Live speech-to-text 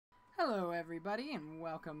Hello everybody and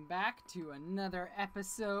welcome back to another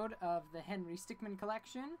episode of the Henry Sickmin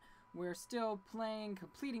collection. We're still playing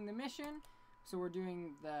Completing the Mission, so we're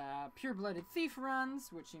doing the Pure-Blooded Thief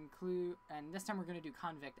runs, which include, and this time we're going to do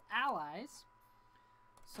Convict Allies.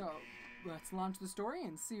 So let's launch the story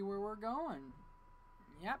and see where we're going.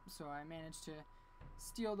 Yep, so I managed to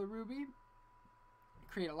steal the ruby,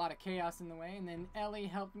 create a lot of chaos in the way, and then Ellie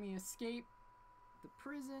helped me escape the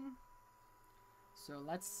prison. So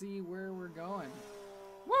let's see where we're going.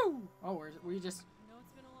 Woo! Oh, we just... You know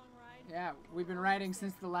it's been a long ride? Yeah, we've been riding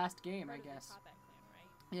since the last game, I guess. Clan,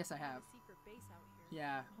 right? Yes, I have. Secret base out here.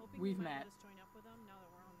 Yeah, we've met. Us join up with them now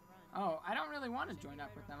that we're on the run. Oh, I don't really want to join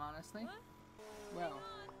up with them, honestly. What? Well,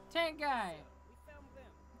 tank guy! We found them.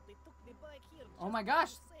 They took the bike here. Oh my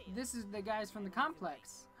gosh! This is the guys from the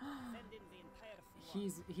complex.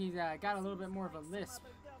 He's got a little bit more of a lisp.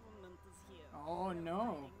 Oh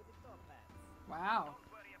no. Wow.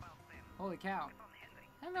 Holy cow.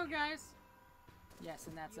 Hello, guys. Yes,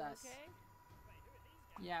 and that's us.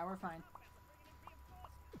 Okay? Yeah, we're fine.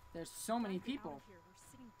 There's so many people. We're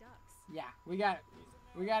sitting ducks. Yeah, we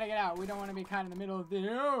gotta get out. We don't want to be caught in the middle of the...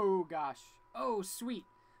 Oh, gosh. Oh, sweet.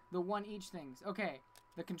 The one each things. Okay.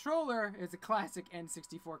 The controller is a classic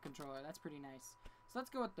N64 controller. That's pretty nice. So let's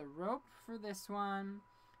go with the rope for this one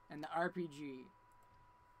and the RPG.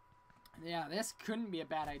 Yeah, this couldn't be a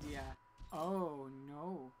bad idea. Oh,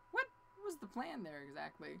 no. What was the plan there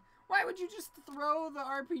exactly? Why would you just throw the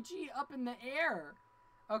RPG up in the air?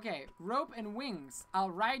 Okay, rope and wings. I'll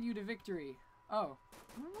ride you to victory. Oh.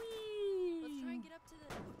 Whee! Let's try and get up to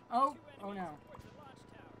the... Oh, oh no.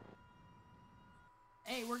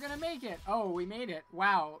 Hey, we're gonna make it. Oh, we made it.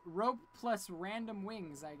 Wow. Rope plus random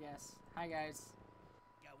wings, I guess. Hi, guys.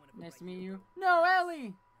 Nice to meet you. No,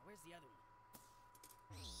 Ellie! Where's the other one?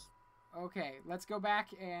 Okay, let's go back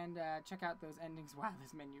and check out those endings. Wow,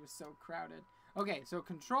 this menu is so crowded. Okay, so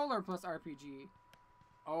controller plus RPG.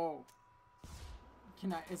 Oh.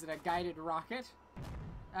 Is it a guided rocket?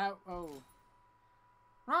 Oh.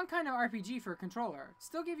 Wrong kind of RPG for a controller.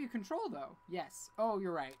 Still give you control, though. Yes. Oh,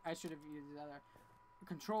 you're right. I should have used the other.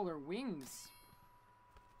 Controller wings.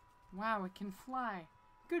 Wow, it can fly.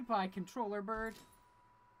 Goodbye, controller bird.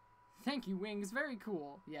 Thank you, wings. Very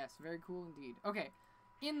cool. Yes, very cool indeed. Okay.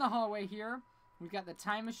 In the hallway here, we've got the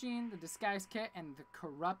time machine, the disguise kit, and the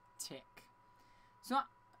corrupt tick. So,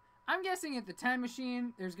 I'm guessing at the time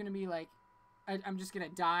machine, there's going to be like, I'm just going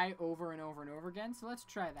to die over and over and over again. So let's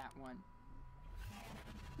try that one.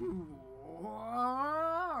 Ooh,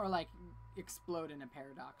 or like explode in a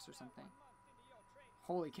paradox or something.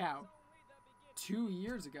 Holy cow. 2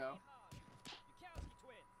 years ago.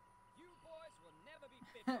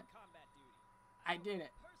 I did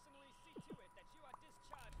it.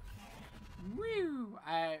 Woo!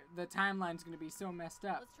 The timeline's gonna be so messed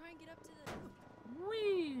up. Let's try and get up to the...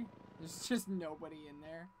 Whee! There's just nobody in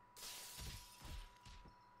there.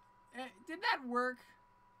 Did that work?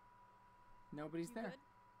 Nobody's You there. good?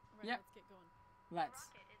 Alright, Yep. let's get going. Let's.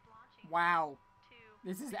 Wow.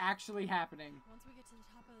 This is actually happening. Once we get to the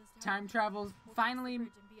top of this tower, Time travel's we'll finally cross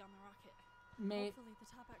the bridge and be on the rocket. made. Hopefully the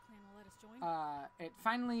Top Hat clan will let us join. It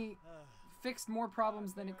finally fixed more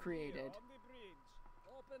problems than it created.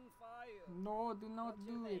 Open fire. No, do not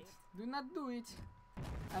do it. Do not do it.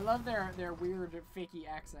 I love their weird fakey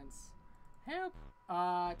accents. Help.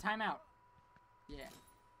 Time out. Yeah.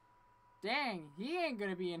 Dang, he ain't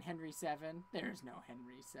gonna be in Henry 7. There's no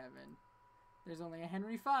Henry 7. There's only a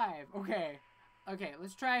Henry 5. Okay. Okay,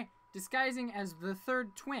 let's try disguising as the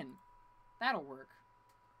third twin. That'll work.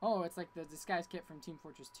 Oh, it's like the disguise kit from Team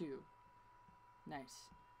Fortress 2. Nice.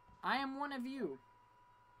 I am one of you. You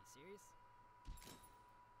serious?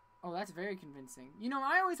 Oh, that's very convincing. You know,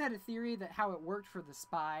 I always had a theory that how it worked for the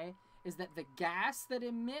spy is that the gas that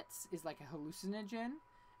emits is like a hallucinogen.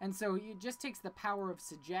 And so it just takes the power of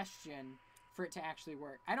suggestion for it to actually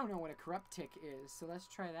work. I don't know what a corrupt tick is, so let's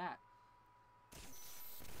try that.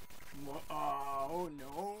 Oh,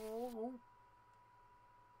 no.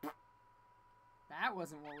 That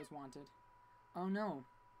wasn't what was wanted. Oh, no.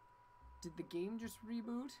 Did the game just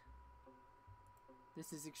reboot?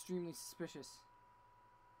 This is extremely suspicious.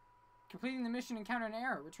 Completing the mission, encounter an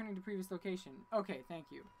error. Returning to previous location. Okay, thank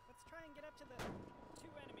you. Let's try and get up to the two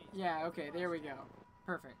enemies. Yeah, okay, there we go.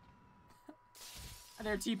 Perfect.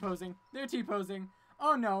 They're T-posing. They're T-posing.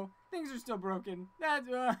 Oh no, things are still broken. That's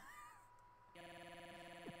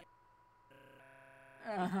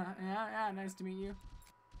yeah, nice to meet you.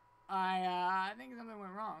 I think something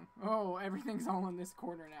went wrong. Oh, everything's all in this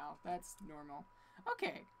corner now. That's normal.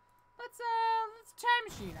 Okay. Let's time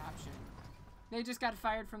machine option. They just got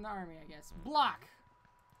fired from the army, I guess. Block.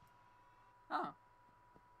 Oh.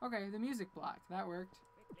 Okay, the music block. That worked.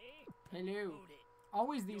 Quickly. Hello. Hold it.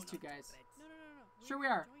 Always You're these two not the guys. threats. No. Sure we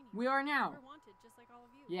are. Joining. We are now. We're wanted, just like all of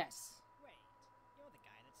you. Yes. Wait, you're the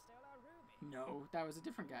guy that stole our ruby. No, that was a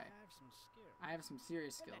different guy. I have some skill. I have some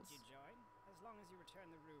serious We'll let skills. you join, as long as you return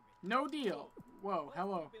the ruby. No deal. Whoa, Both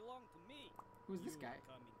hello. will belong to me. Who's this You're guy?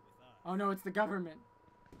 coming with us. Oh no, it's the government.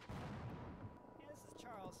 Yeah, this is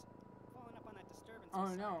Charles. Following up on that disturbance Oh,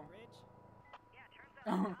 inside no. the bridge. Yeah, turns out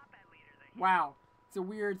Oh. the combat leaders are here. Wow. It's a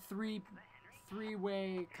weird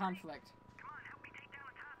three-way conflict. Come on, help me take down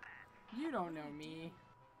the top hats. You don't know me.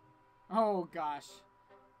 Oh gosh.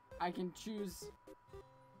 I can choose.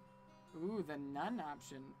 Ooh, the none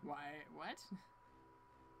option. Why? What?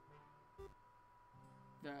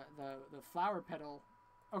 The flower petal.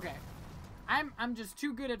 Okay. I'm just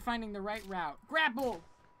too good at finding the right route. Grapple!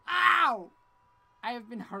 Ow! I have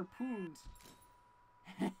been harpooned.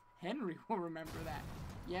 Henry will remember that.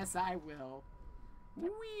 Yes, I will.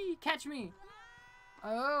 Whee! Catch me!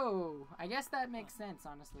 Oh, I guess that makes sense,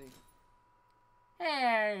 honestly.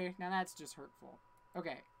 Hey! Now that's just hurtful.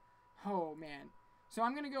 Okay. Oh, man. So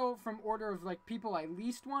I'm gonna go from order of, like, people I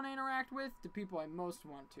least want to interact with to people I most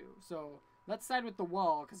want to. So, let's side with the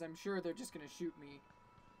wall, because I'm sure they're just gonna shoot me.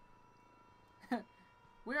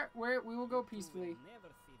 We will go peacefully. You will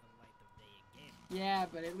never see the light of day again. Yeah,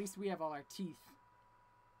 but at least we have all our teeth.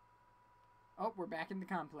 Oh, we're back in the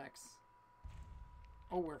complex.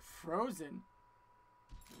 Oh, we're frozen.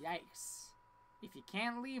 Yikes. If you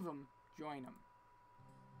can't leave them, join them.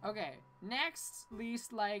 Okay, next,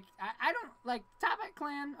 least, like, I don't, like, Top Hat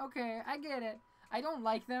Clan, okay, I get it. I don't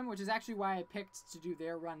like them, which is actually why I picked to do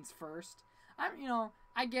their runs first. You know,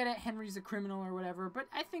 I get it, Henry's a criminal or whatever, but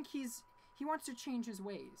I think he wants to change his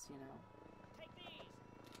ways, you know. Take these.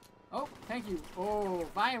 Oh, thank you. Oh,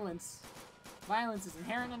 violence. Violence is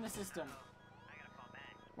inherent in the system. I gotta fall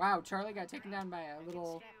back. Wow, Charlie got taken down by a Get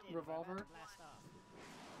little strapped in, we're about revolver. to blast off.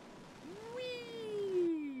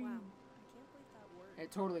 Whee! Wow. I can't believe that worked.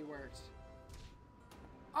 It totally worked.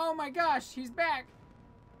 Oh my gosh, he's back!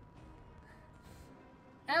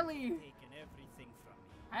 Ellie! Taken everything from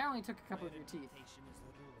me. I only took a couple of My your teeth. reputation is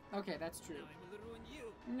ruined. Okay, that's true. Now I will ruin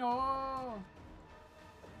you. No!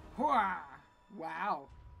 Hwah! Wow.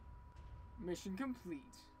 Mission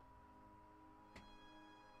complete.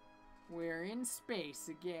 We're in space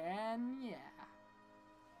again, yeah.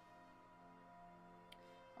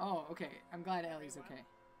 Oh, okay. I'm glad Ellie's okay.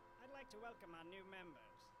 I'd like to welcome our new members.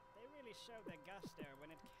 They really showed their gusto when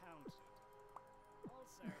it counted.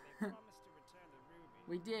 Also, they promised to return the ruby.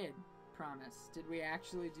 We did promise. Did we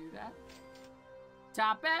actually do that?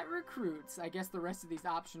 Top Hat recruits. I guess the rest of these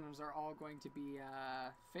options are all going to be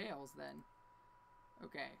fails then.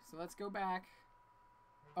 Okay, so let's go back.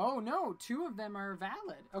 Oh no, 2 of them are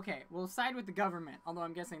valid. Okay, we'll side with the government, although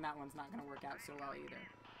I'm guessing that one's not going to work out so well either.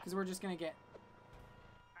 Because we're just going to get...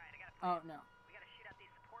 Alright, I got a plan. Oh, no. We gotta shoot out these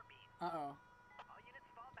support beams. Uh-oh. All units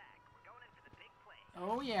fall back. We're going in for the big play.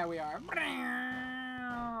 Oh yeah, we are.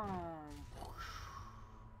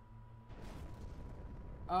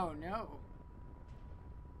 Oh no.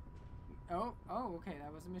 Oh, okay, that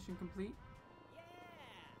was a mission complete. Yeah!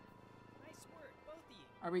 Nice work, both of you.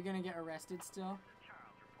 Are we gonna get arrested still? This is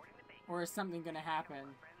Charles reporting the base. Or is something gonna happen?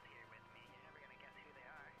 Friends here with me. You're never gonna guess who they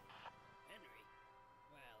are. Henry.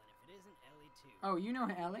 Well, and if it isn't Ellie too. Oh, you know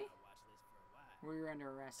Ellie? I'll watch this for a while. We're under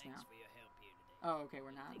arrest Thanks now. for your help here today. Oh, okay,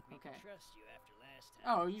 we're not. I think we Okay. can trust you after last time.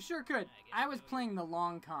 Oh, you sure could. I guess I we was owe you. playing the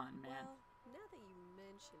long con, man. Well, now that you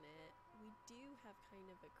mention it, we do have kind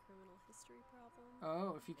of a criminal history problem.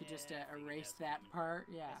 Oh, if you could Yeah, just I figured erase that that was part.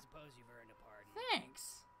 I Yeah. suppose you've earned a pardon.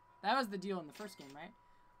 Thanks. That was the deal in the first game, right?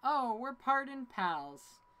 Oh, we're pardoned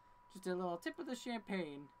pals. Just a little tip of the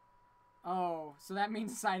champagne. Oh, so that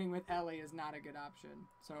means siding with Ellie is not a good option.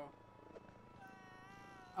 So.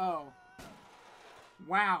 Oh.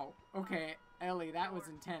 Wow. Okay, Ellie, that was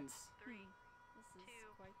intense. This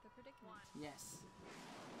is quite the predicament. Yes.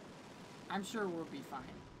 I'm sure we'll be fine.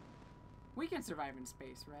 We can survive in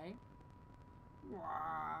space, right?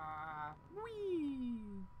 Wah,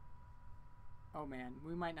 whee! Oh man,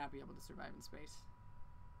 we might not be able to survive in space.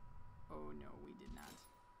 Oh no, we did not.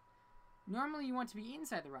 Normally you want to be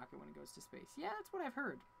inside the rocket when it goes to space. Yeah, that's what I've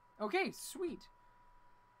heard. Okay, sweet.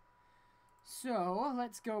 So,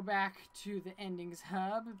 let's go back to the endings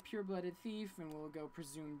hub, pure-blooded thief, and we'll go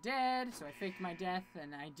presumed dead. So I faked my death,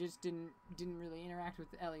 and I just didn't really interact with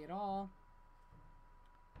Ellie at all.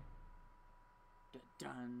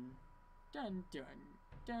 Dun dun dun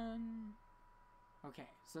dun. Okay,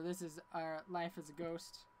 so this is our life as a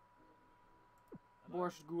ghost.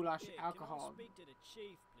 Borscht, goulash, Hey, can I alcohol. speak to the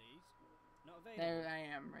chief, please? Not available. There I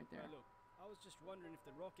am, right there. Well, look, I was just wondering if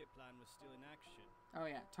the rocket plan was still in action. Oh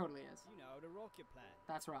yeah, totally is. You know, the rocket plan.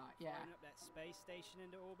 That's right, yeah. Flying up that space station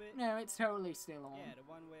into orbit. No, it's totally still on. Yeah, the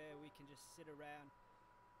one where we can just sit around.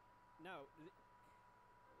 No,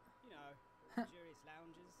 you know, luxurious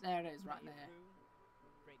lounges. There it is, right Great there. room,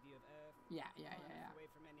 great view of Earth. Yeah. Away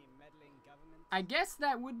from any meddling government. I guess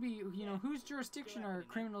that would be, you know, Yeah. whose jurisdiction are happening,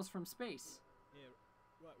 eh? criminals from space? Yeah,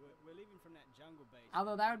 right. We're leaving from that jungle base.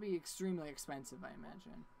 Although that would be extremely expensive, I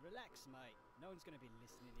imagine. Relax, mate. No one's gonna be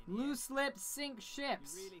listening in here. Loose lips sink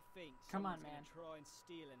ships. You really think Come on, someone's man. gonna try and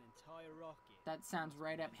steal an entire rocket? That sounds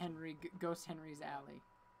right up Ghost Henry's alley.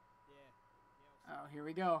 Yeah. Oh, here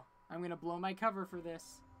we go. I'm gonna blow my cover for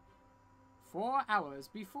this. 4 hours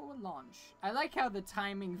before launch. I like how the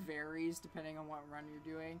timing varies depending on what run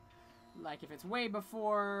you're doing. Like if it's way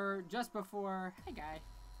before, just before. Hey, guy.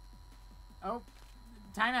 Oh,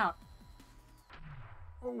 timeout.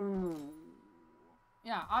 Oh.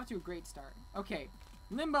 Yeah, off to a great start. Okay,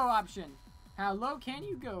 limbo option. How low can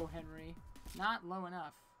you go, Henry? Not low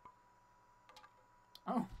enough.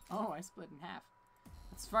 Oh, I split in half.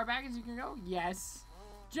 As far back as you can go? Yes.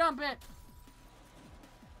 Jump it!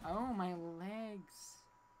 Oh, my legs.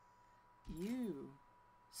 You.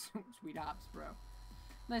 Sweet hops, bro.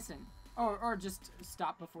 Listen. Or just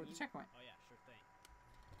stop before the checkpoint. Oh yeah, sure thing.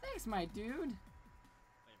 Thanks, my dude. Wait a minute.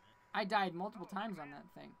 I died multiple times on that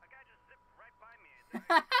thing. A guy just zipped right by me and said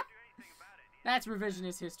I couldn't do anything about it. That's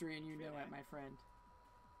revisionist history, and you know it, my friend.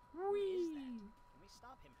 Whee! Can we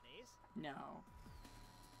stop him, please? No.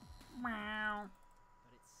 Meow.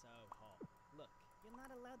 But it's so hot. Look, you're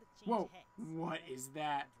not allowed to change Whoa, heads. what okay? is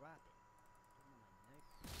that? I'll drop it. Give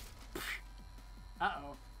me my note.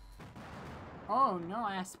 Uh-oh. Oh, no,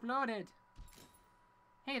 I exploded.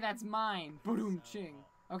 Hey, that's mine. Boom, So ching.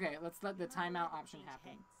 hot. Okay, let's let the You're not allowed timeout to option change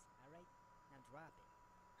happen. heads, all right? Now drop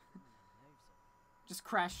it. Give me my nerves up. Just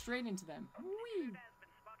crash straight into them. Whee! Dude has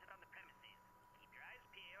been spotted on the premises. Keep your eyes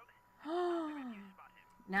peeled. I'll see if you spot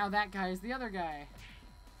him. Now that guy is the other guy.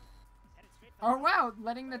 He's headed straight for Oh, wow,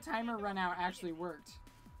 letting the timer run out actually worked.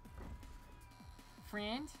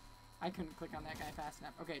 Friend? I couldn't click on that guy fast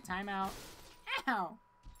enough. Okay, timeout. Ow!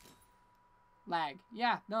 Lag.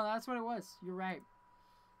 Yeah, no, that's what it was. You're right.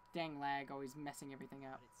 Dang lag, always messing everything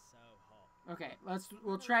But up. it's so hot. Okay, You're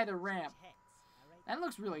we'll not try allowed the to change ramp. heads, all right? That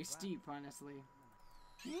looks really Drop it. steep, honestly.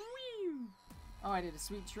 Give me my- Whee! Oh, I did a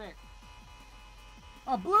sweet trick.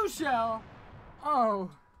 A blue shell! Oh!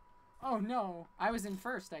 Oh no. I was in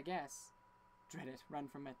first, I guess. Dread it. Run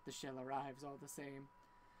from it. The shell arrives all the same.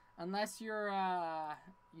 Unless you're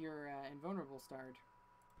invulnerable starred.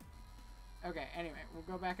 Okay, anyway, we'll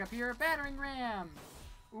go back up here. Battering ram!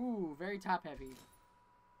 Ooh, very top heavy.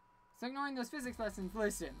 So ignoring those physics lessons,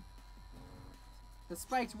 listen. The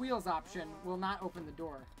spiked wheels option will not open the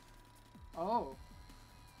door. Oh.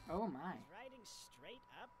 Oh my. He's riding straight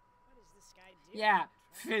up? What is this guy doing? Yeah,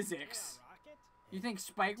 Trying to steal physics. a rocket? You think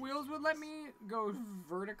spike wheels would let me go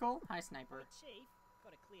vertical? Hi, sniper. Hey, Chief,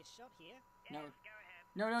 got a clear shot here. No. Yes, go ahead.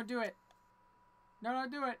 No, don't do it. No,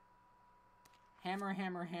 don't do it. Hammer,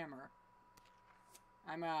 hammer, hammer.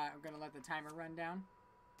 I'm gonna let the timer run down.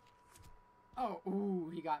 Oh,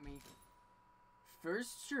 ooh, he got me.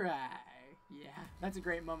 First try. Yeah, that's a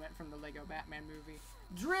great moment from the Lego Batman movie.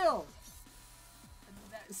 Drill!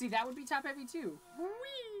 See, that would be top heavy too.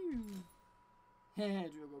 Whee!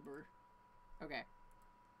 Drill go bird. Okay.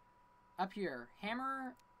 Up here.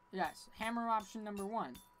 Hammer. Yes, hammer option number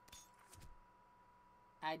 1.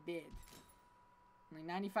 I did. Only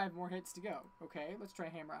 95 more hits to go. Okay, let's try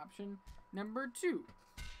hammer option number 2.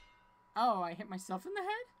 Oh, I hit myself in the head?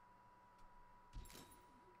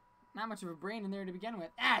 Not much of a brain in there to begin with.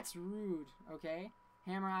 That's rude. Okay.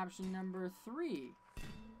 Hammer option number 3.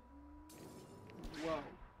 Whoa.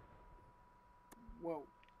 Whoa.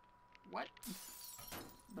 What?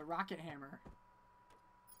 The rocket hammer.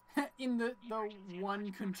 In the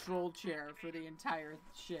one control chair for the entire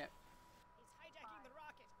ship. He's hijacking the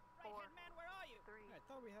rocket. Right-hand man, where are you? Three, I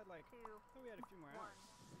thought we had like, two, a few more hours.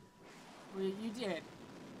 Well, you did.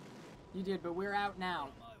 You did, but we're out now. On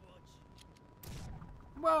my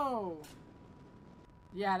watch. Whoa!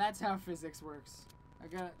 Yeah, that's how physics works.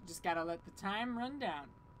 Just gotta let the time run down.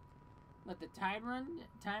 Let the time run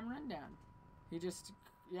down. He just,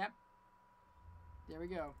 yep. There we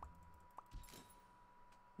go.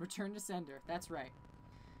 Return to sender. That's right.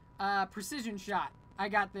 Precision shot. I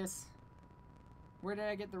got this. Where did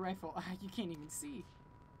I get the rifle? You can't even see.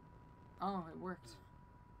 Oh, it worked.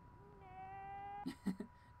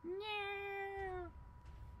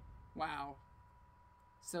 Wow.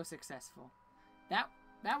 So successful.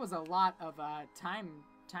 That was a lot of time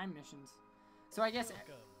missions. So I guess Welcome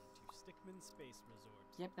to Stickmin Space Resort.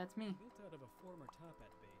 Yep, that's me. Built out of a former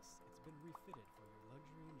Toppat base, it's been refitted for your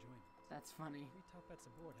luxury enjoyment. That's funny. 3 Toppats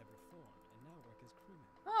aboard have reformed and now work as crewmen.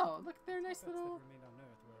 Oh, look, they're nice Toppats little... that remained on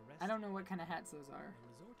Earth were arrested. I don't know what kind of hats those are. The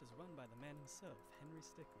resort is run by the man himself, Henry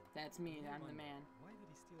Sickmin. That's me, You I'm the wonder, man. Why did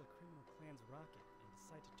he steal a criminal clan's rocket and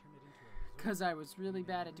decide to turn it into a resort? Because I was really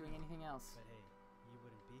bad at doing anything else. But hey, you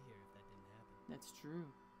wouldn't be here if that didn't happen. That's true.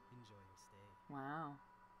 Enjoy your stay. Wow.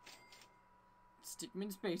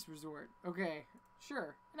 Stickmin Space Resort. Okay,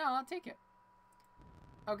 sure. No, I'll take it.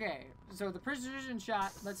 Okay, so the precision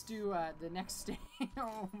shot. Let's do the next stage.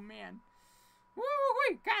 Oh man.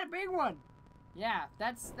 Woo-wee! Got a big one. Yeah,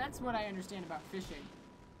 that's what I understand about fishing.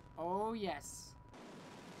 Oh yes.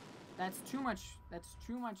 That's too much. That's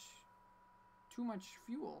too much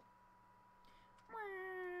fuel.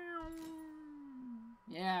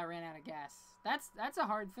 Yeah, I ran out of gas. That's a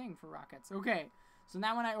hard thing for rockets. Okay, so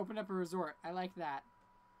now when I opened up a resort, I like that.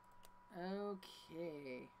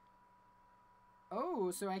 Okay.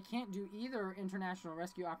 Oh, so I can't do either International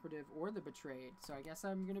Rescue Operative or the Betrayed. So I guess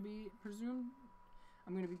I'm gonna be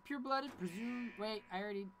pure-blooded, presumed. Wait,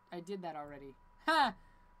 I did that already. Ha!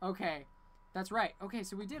 Okay, that's right. Okay,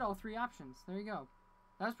 so we did all 3 options. There you go.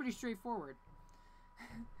 That was pretty straightforward.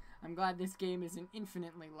 I'm glad this game isn't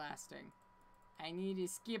infinitely lasting. I need a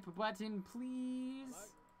skip button, please. Hello?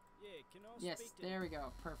 Yeah, can I Yes, speak to there we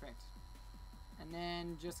go. Perfect. And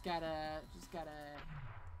then just gotta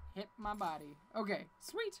hit my body. Okay,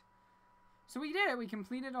 sweet. So we did it. We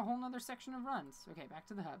completed a whole nother section of runs. Okay, back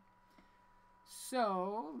to the hub.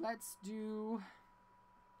 So let's do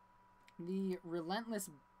the Relentless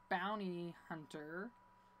Bounty Hunter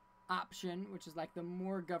option, which is like the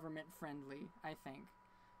more government friendly, I think.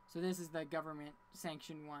 So this is the government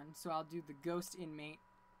sanctioned one. So I'll do the Ghost Inmate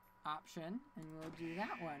option, and we'll do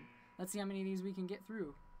that one. Let's see how many of these we can get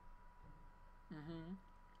through.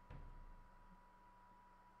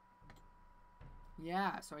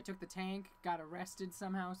 Yeah, so I took the tank, got arrested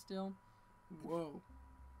somehow still. Whoa.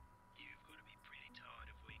 You've got to be pretty tired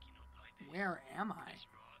of waking up like this. Where am I? That's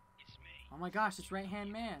right, it's me. Oh my gosh, it's Right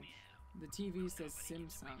Hand Man. The TV says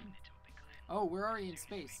Simsung. Oh, we're already in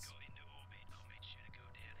space. Got into orbit, I'll make sure to go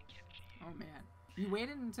down and capture you. Oh man. You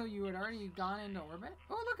waited until you had already gone into orbit?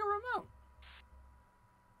 Oh, look, a remote.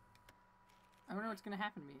 I wonder what's going to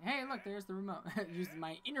happen to me. Hey, look, there's the remote. Use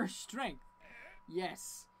my inner strength.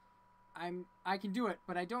 Yes. I can do it,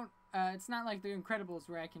 but I don't, it's not like The Incredibles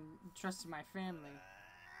where I can trust my family.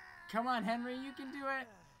 Come on, Henry, you can do it.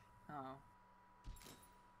 Oh.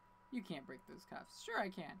 You can't break those cuffs. Sure I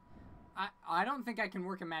can. I don't think I can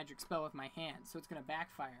work a magic spell with my hands, so it's going to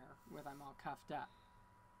backfire with I'm all cuffed up.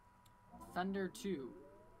 Thunder 2.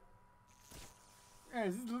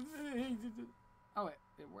 Oh, it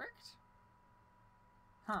worked?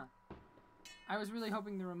 Huh. I was really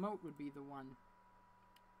hoping the remote would be the one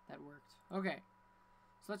that worked. Okay.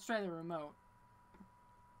 So let's try the remote.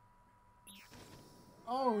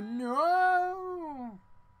 Oh no!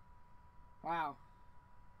 Wow.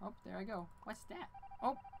 Oh, there I go. What's that?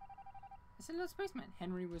 Oh! It's a little spaceman.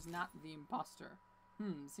 Henry was not the imposter.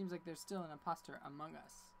 Seems like there's still an imposter among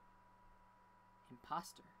us.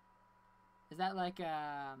 Imposter? Is that like,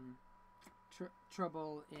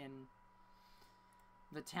 Trouble in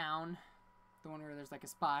the Town? The one where there's like a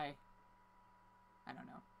spy? I don't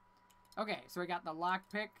know. Okay, so we got the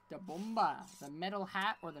lockpick, the bomba, the metal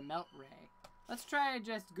hat, or the melt ray. Let's try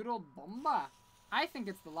just good old bomba. I think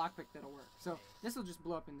it's the lockpick that'll work. So this will just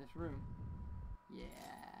blow up in this room. Yeah.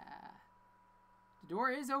 The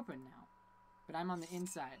door is open now, but I'm on the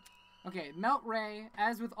inside. Okay, melt ray,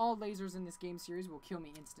 as with all lasers in this game series, will kill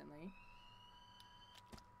me instantly.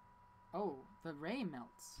 Oh, the ray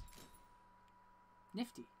melts.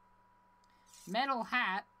 Nifty. Metal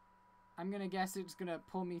hat. I'm gonna guess it's gonna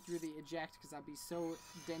pull me through the eject because I'll be so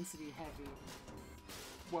density heavy.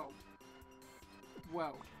 Whoa.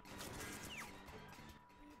 Whoa.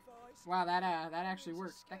 Wow, that actually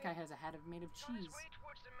works. That guy has a hat made of cheese.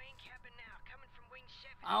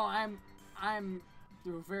 Oh, I'm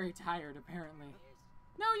very tired apparently.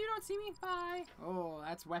 No, you don't see me. Bye. Oh,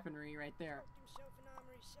 that's weaponry right there.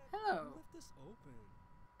 Hello. You left this open.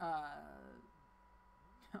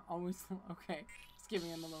 Always okay. Just giving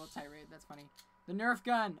him a little tirade. That's funny. The Nerf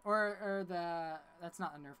gun, or the that's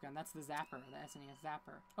not a Nerf gun. That's the zapper, the SNES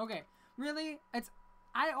zapper. Okay, really?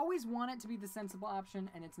 I always want it to be the sensible option,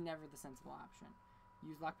 and it's never the sensible option.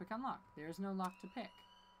 Use lockpick unlock. There's no lock to pick.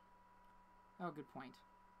 Oh, good point.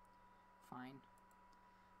 Fine.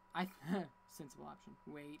 Sensible option.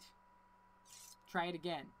 Wait. Try it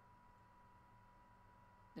again.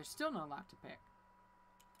 There's still no lock to pick.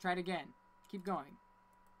 Try it again. Keep going.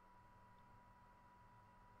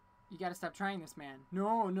 You gotta stop trying this, man.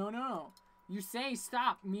 No, no, no. You say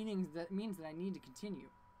stop, means that I need to continue.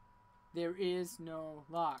 There is no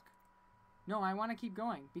lock. No, I want to keep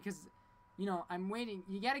going because, you know, I'm waiting.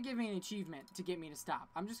 You gotta give me an achievement to get me to stop.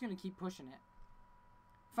 I'm just gonna keep pushing it.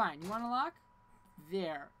 Fine. You want a lock?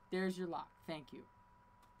 There. There's your lock. Thank you.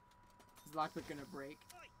 Is the lockpick gonna break?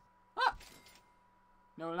 Ah!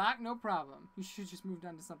 No lock, no problem. You should just moved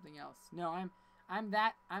on to something else. No, I'm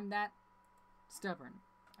that stubborn.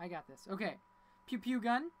 I got this. Okay. Pew pew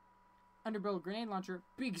gun. Underbarrel grenade launcher.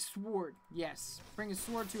 Big sword. Yes. Bring a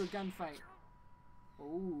sword to a gunfight.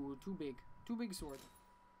 Oh, too big. Too big sword.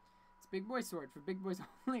 It's big boy sword for big boys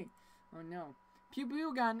only. Oh no. Pew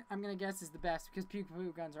pew gun, I'm gonna guess, is the best because pew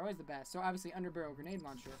pew guns are always the best. So obviously underbarrel grenade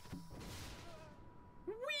launcher.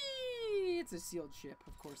 Whee! It's a sealed ship.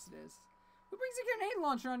 Of course it is. Who brings a grenade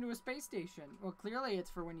launcher onto a space station? Well, clearly it's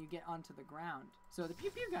for when you get onto the ground. So the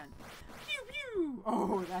pew pew gun. Pew pew!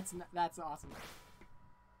 Oh, that's awesome.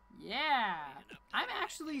 Yeah! I'm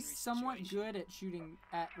actually somewhat good at shooting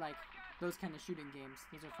at, like, those kind of shooting games.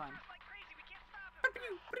 Those are fun.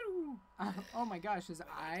 Oh my gosh, his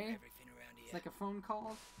eye? It's like a phone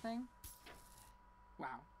call thing.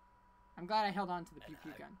 Wow. I'm glad I held on to the pew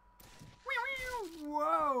pew gun.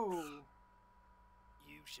 Whoa!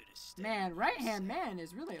 Man, right-hand man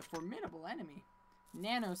is really a formidable enemy.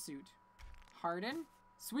 Nanosuit. Harden.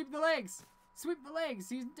 Sweep the legs! Sweep the legs!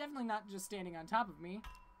 He's definitely not just standing on top of me.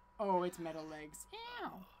 Oh, it's metal legs. Ow!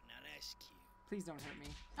 Now that's cute. Please don't hurt me.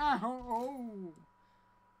 Oh!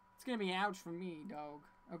 It's gonna be ouch for me, dog.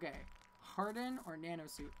 Okay. Harden or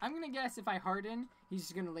nanosuit? I'm gonna guess if I harden, he's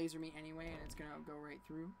just gonna laser me anyway and it's gonna go right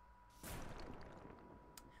through.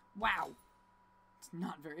 Wow! It's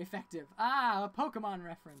not very effective. Ah, a Pokemon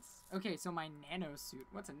reference. Okay, so my nanosuit.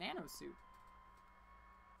 What's a nanosuit?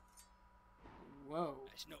 Whoa.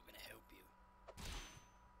 That's not gonna help you.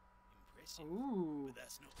 Impressive. Ooh. But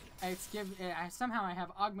that's not gonna somehow I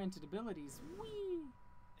have augmented abilities. Whee!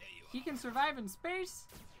 There you He are. can survive in space?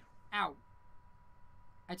 Ow.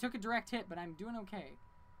 I took a direct hit, but I'm doing okay.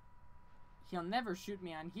 He'll never shoot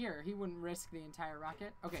me on here. He wouldn't risk the entire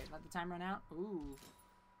rocket. Okay, let the time run out. Ooh.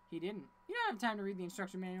 He didn't. You don't have time to read the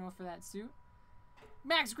instruction manual for that suit.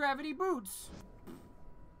 Max gravity boots!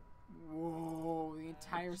 Whoa, the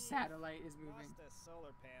entire satellite is moving. Lost a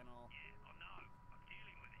solar panel. Oh no, I'm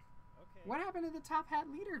dealing with it. Okay. What happened to the top hat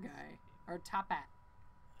leader guy? Or top hat.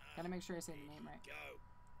 Gotta make sure I say the name right. Go.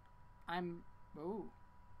 Oh.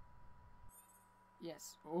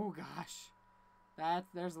 Yes. Oh gosh.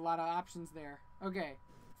 There's a lot of options there. Okay.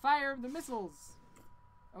 Fire the missiles!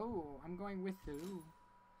 Oh, I'm going with the... Ooh.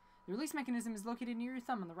 The release mechanism is located near your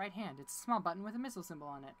thumb on the right hand. It's a small button with a missile symbol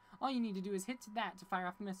on it. All you need to do is hit that to fire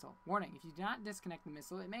off the missile. Warning, if you do not disconnect the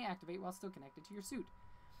missile, it may activate while still connected to your suit.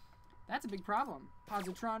 That's a big problem.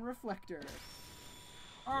 Positron reflector.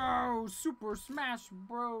 Oh, Super Smash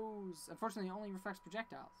Bros. Unfortunately, it only reflects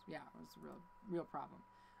projectiles. Yeah, it's a real problem.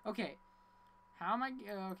 Okay. How am I...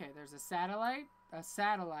 okay, there's a satellite,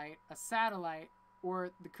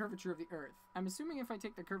 or the curvature of the Earth. I'm assuming if I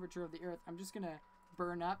take the curvature of the Earth, I'm just going to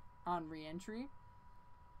burn up on re-entry.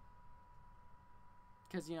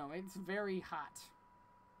 Because, you know, it's very hot.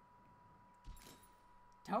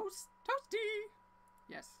 Toasty!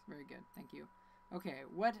 Yes, very good. Thank you. Okay,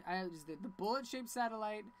 what is the bullet-shaped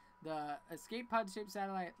satellite, the escape pod-shaped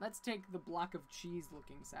satellite? Let's take the block of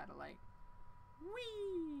cheese-looking satellite.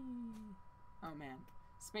 Whee! Oh, man.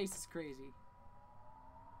 Space is crazy.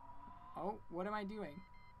 Oh, what am I doing?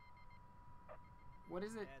 What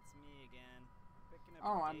is it? That's me again. Picking up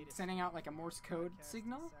Oh, a I'm data sending stream out like a Morse code broadcast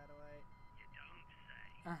signal? to satellite. You don't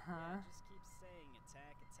say. Uh-huh. Yeah, just keep saying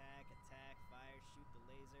attack, attack, attack, fire, shoot the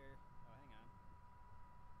laser. Oh, hang on.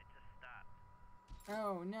 It just stopped.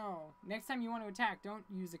 Oh, no. Next time you want to attack, don't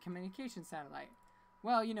use a communication satellite.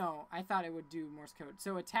 Well, you know, I thought it would do Morse code.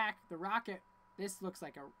 So attack the rocket. This looks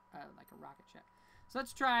like a rocket ship. So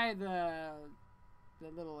let's try the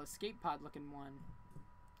little escape pod looking one.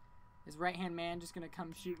 Is right-hand man just gonna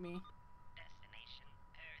come shoot me? Destination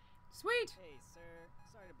Earth. Sweet! Hey, sir.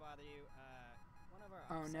 Sorry to bother you. One of our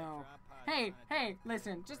Oh offsite no. drop pods Hey, on a hey, drop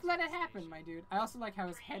listen, point just towards let the it happen, station. my dude. I also like how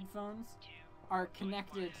his headphones are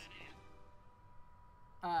connected.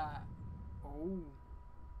 Oh.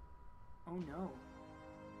 Oh no.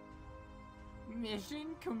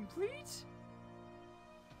 Mission complete?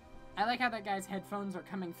 I like how that guy's headphones are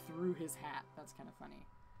coming through his hat. That's kind of funny.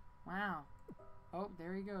 Wow. Oh,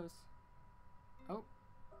 there he goes. Oh,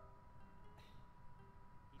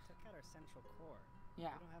 He took out our central core.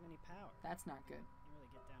 yeah. We don't have any power. That's not good. Can't really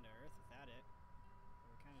get down to Earth without it.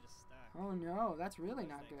 We're kind of just stuck. Oh no, that's really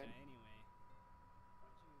Where's not that good. guy anyway?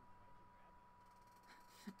 Why'd you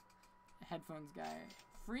grab him? headphones guy.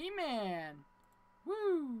 Freeman!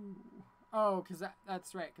 Woo! Oh, because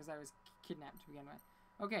that's right, because I was kidnapped to begin with.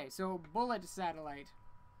 Okay, so bullet satellite.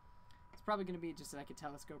 It's probably going to be just like a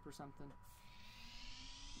telescope or something.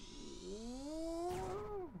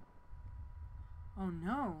 Oh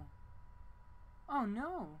no. Oh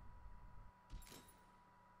no.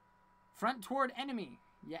 Front toward enemy.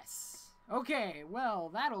 Yes. Okay, well,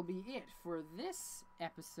 that'll be it for this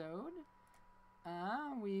episode.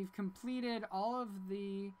 We've completed all of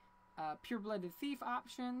the pure-blooded thief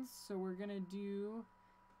options, so we're gonna do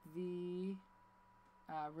the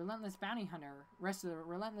relentless bounty hunter. Rest of the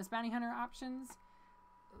relentless bounty hunter options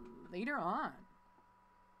later on.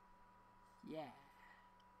 Yeah.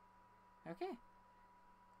 Okay.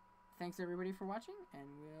 Thanks everybody for watching, and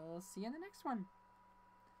we'll see you in the next one.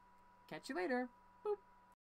 Catch you later.